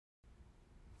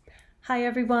Hi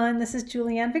everyone, this is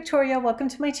Julianne Victoria. Welcome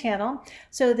to my channel.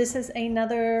 So this is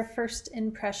another first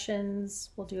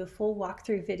impressions. We'll do a full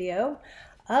walkthrough video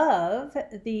of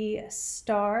the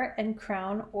Star and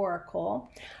Crown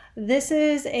Oracle. This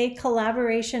is a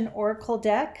collaboration Oracle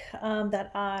deck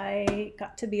that I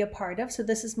got to be a part of. So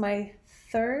this is my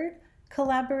third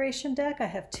collaboration deck. I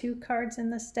have 2 cards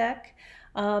in this deck.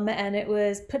 And it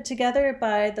was put together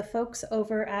by the folks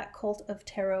over at Cult of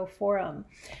Tarot Forum.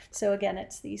 So again,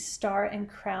 it's the Star and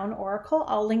Crown Oracle.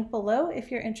 I'll link below if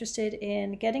you're interested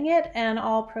in getting it, and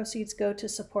all proceeds go to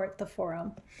support the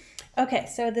forum. Okay,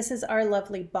 so this is our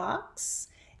lovely box.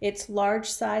 It's large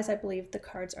size. I believe the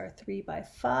cards are 3 by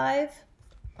 5.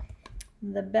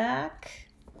 The back,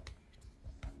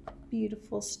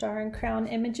 beautiful star and crown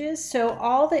images. So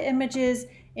all the images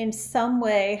in some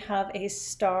way have a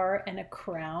star and a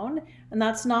crown, and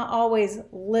that's not always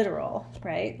literal,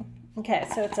 right? Okay,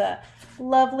 so it's a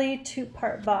lovely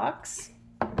 2-part box,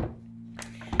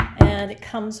 and it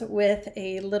comes with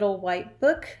a little white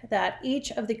book that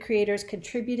each of the creators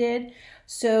contributed.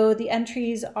 So the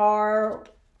entries are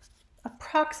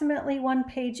approximately 1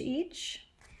 page each.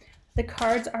 The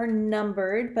cards are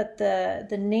numbered, but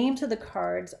the names of the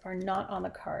cards are not on the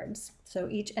cards. So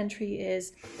each entry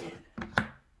is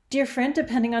different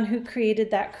depending on who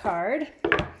created that card.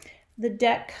 The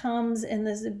deck comes in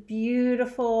this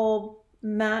beautiful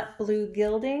matte blue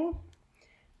gilding.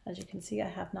 As you can see, I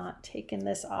have not taken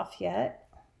this off yet.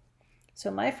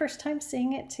 So my first time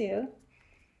seeing it too.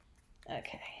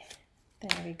 Okay,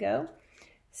 there we go.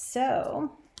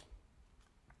 So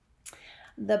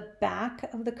the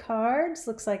back of the cards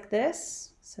looks like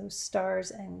this. So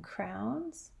stars and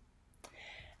crowns.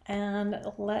 And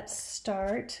let's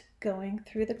start going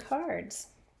through the cards.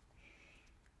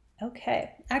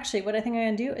 Okay, actually what I think I'm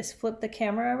gonna do is flip the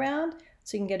camera around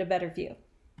so you can get a better view.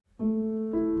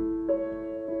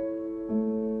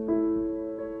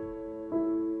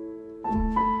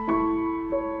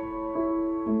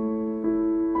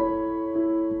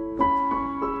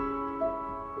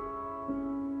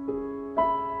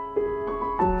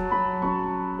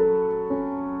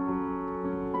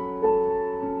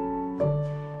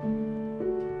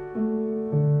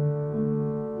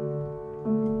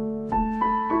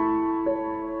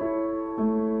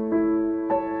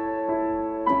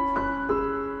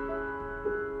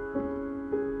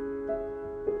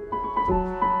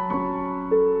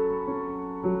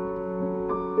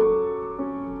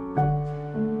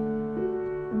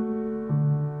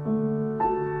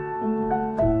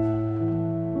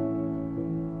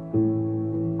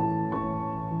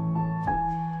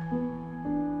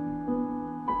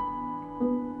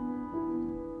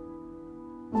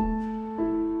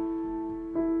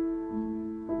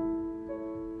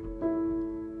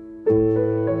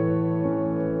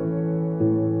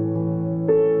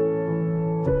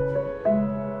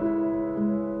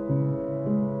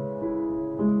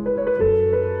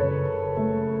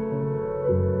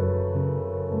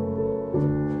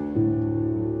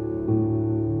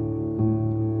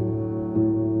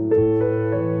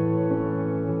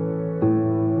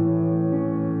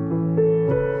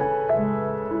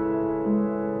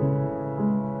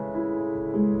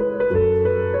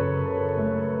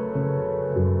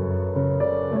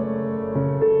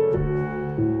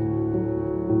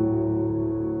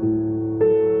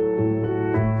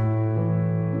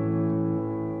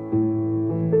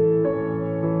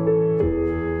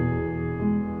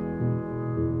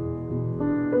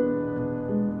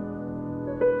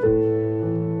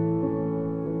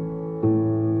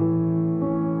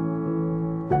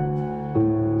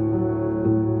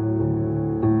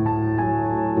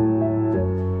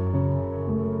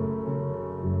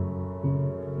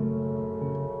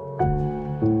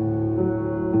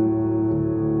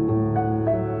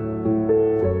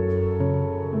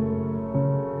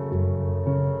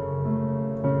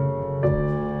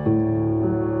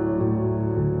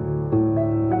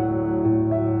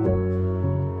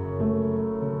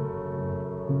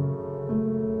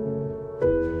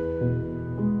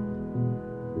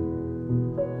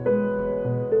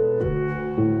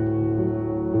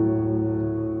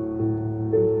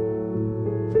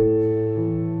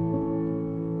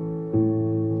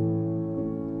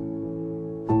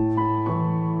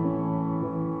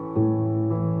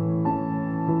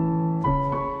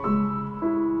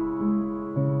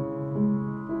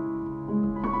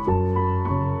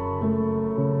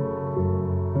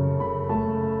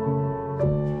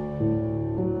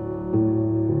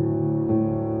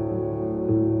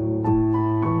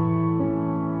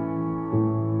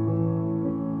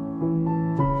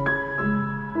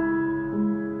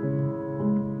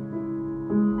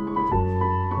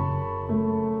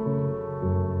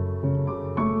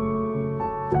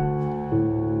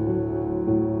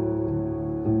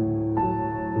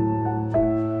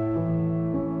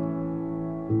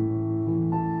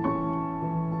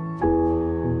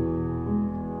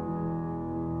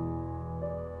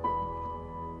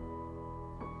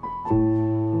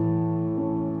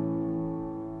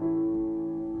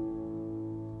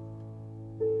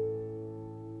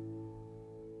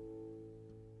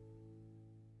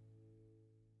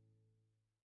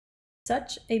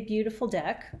 Such a beautiful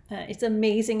deck. It's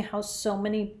amazing how so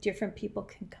many different people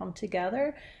can come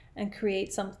together and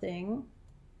create something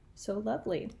so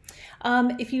lovely.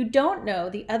 If you don't know,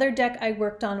 the other deck I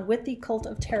worked on with the Cult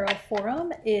of Tarot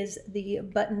Forum is the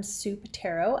Button Soup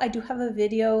Tarot. I do have a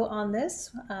video on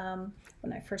this.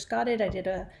 When I first got it, I did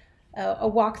a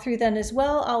walkthrough then as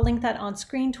well. I'll link that on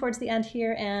screen towards the end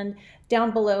here and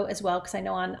down below as well, because I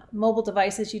know on mobile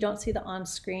devices you don't see the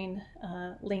on-screen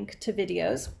link to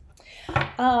videos.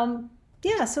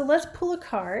 Yeah, so let's pull a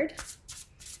card,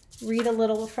 read a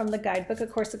little from the guidebook.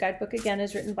 Of course, the guidebook again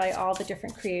is written by all the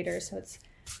different creators, so it's,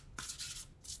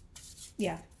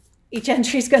 yeah, each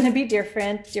entry is going to be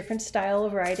different style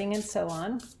of writing and so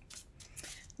on.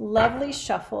 Lovely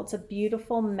shuffle. It's a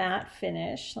beautiful matte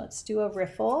finish. Let's do a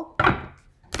riffle.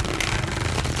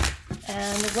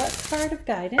 And what card of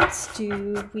guidance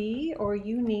do we or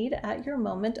you need at your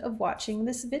moment of watching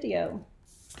this video?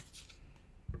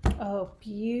 Oh,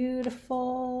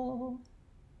 beautiful.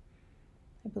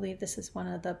 I believe this is one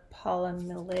of the Paula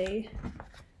Millet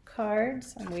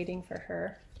cards. I'm waiting for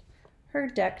her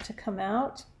deck to come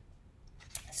out.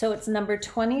 So it's number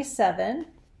 27.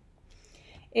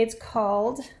 It's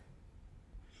called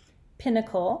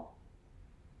Pinnacle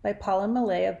by Paula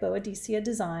Millet of Boadicea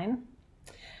Design.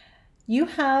 You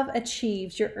have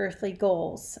achieved your earthly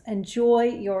goals. Enjoy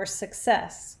your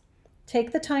success.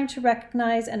 Take the time to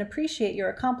recognize and appreciate your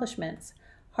accomplishments.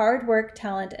 Hard work,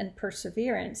 talent, and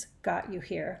perseverance got you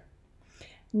here.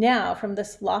 Now, from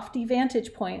this lofty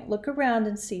vantage point, look around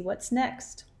and see what's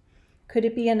next. Could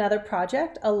it be another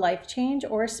project, a life change,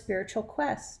 or a spiritual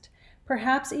quest?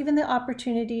 Perhaps even the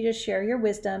opportunity to share your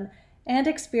wisdom and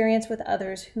experience with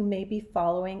others who may be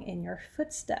following in your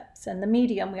footsteps. And the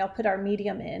medium, we all put our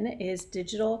medium in, is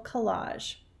digital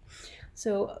collage.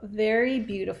 So very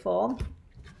beautiful.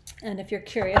 And if you're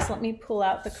curious, let me pull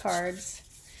out the cards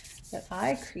that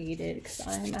I created, because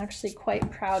I'm actually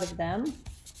quite proud of them.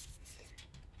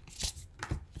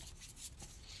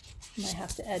 I might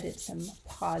have to edit some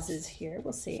pauses here.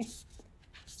 We'll see.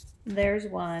 There's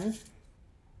one.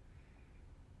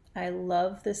 I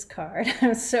love this card.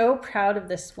 I'm so proud of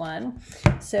this one.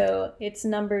 So it's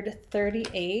numbered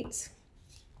 38.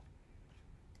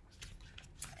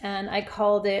 And I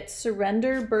called it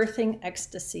Surrender Birthing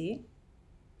Ecstasy.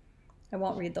 I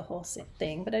won't read the whole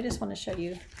thing, but I just want to show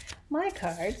you my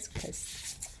cards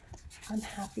because I'm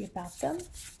happy about them.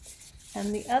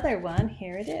 And the other one,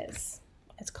 here it is.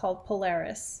 It's called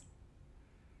Polaris.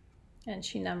 And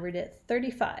she numbered it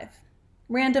 35.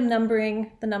 Random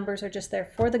numbering, the numbers are just there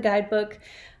for the guidebook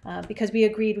because we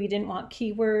agreed we didn't want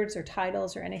keywords or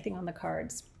titles or anything on the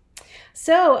cards.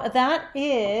 So that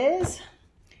is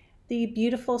the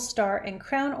beautiful Star and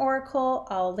Crown Oracle.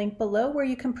 I'll link below where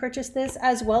you can purchase this,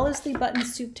 as well as the Button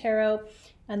Soup Tarot,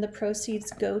 and the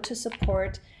proceeds go to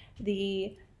support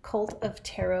the Cult of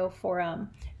Tarot Forum.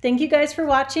 Thank you guys for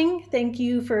watching. Thank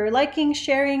you for liking,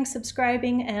 sharing,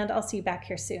 subscribing, and I'll see you back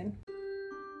here soon.